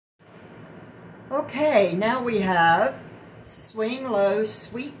Okay, now we have Swing Low,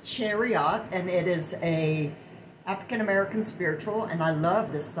 Sweet Chariot, and it is a African American spiritual, and I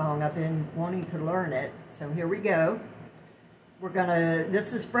love this song. I've been wanting to learn it, so here we go.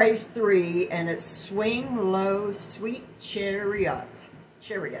 This is phrase 3, and it's Swing Low, Sweet Chariot.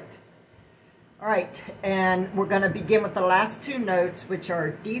 All right, and we're gonna begin with the last 2 notes, which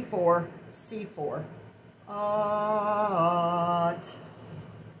are D4, C4.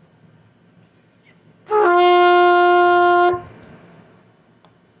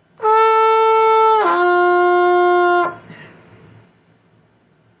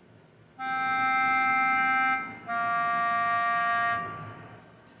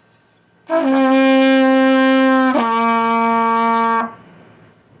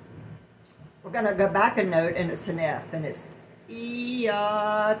 We're going to go back a note, and it's an F, and it's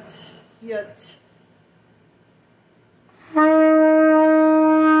E-yot, yot.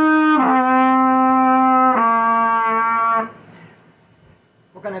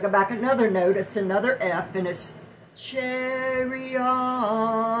 We're going to go back another note, it's another F, and it's chariot,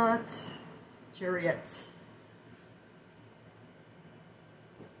 chariots.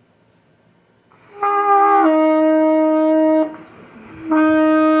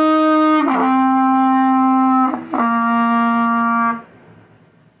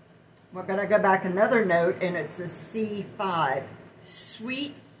 We're going to go back another note, and it's a C5.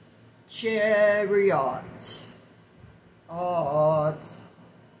 Sweet chariots.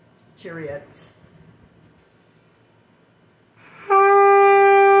 Chariots.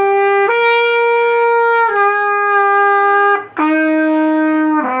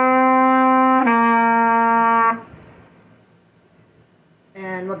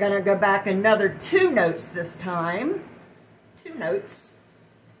 And we're going to go back another 2 notes this time. 2 notes.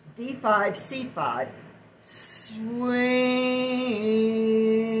 D5, C5, swing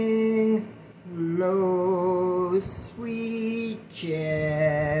low, sweet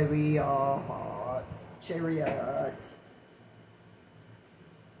chariot, chariot.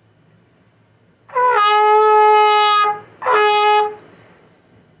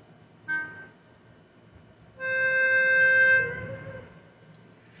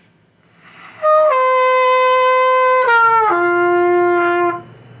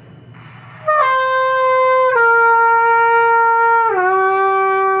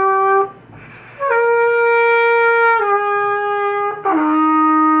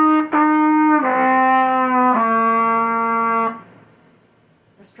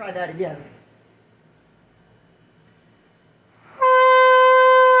 Let's try that again.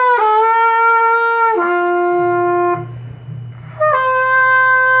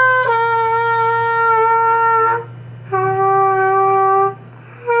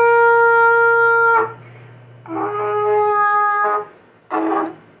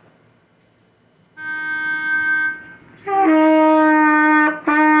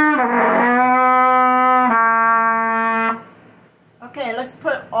 Okay, let's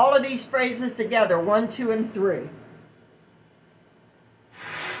put all of these phrases together, 1, 2, and 3.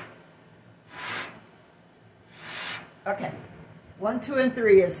 Okay, 1, 2, and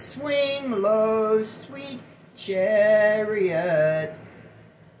 3 is swing low, sweet chariot,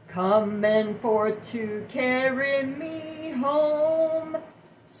 coming forth to carry me home.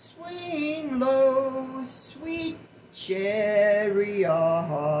 Swing low, sweet chariot.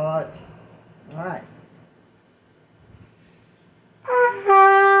 All right.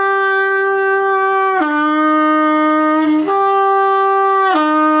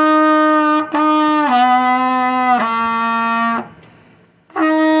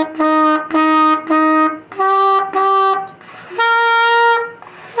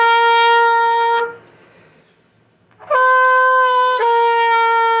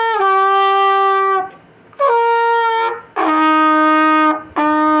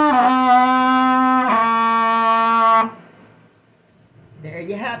 There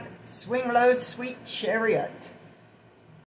you have it. Swing Low, Sweet Chariot.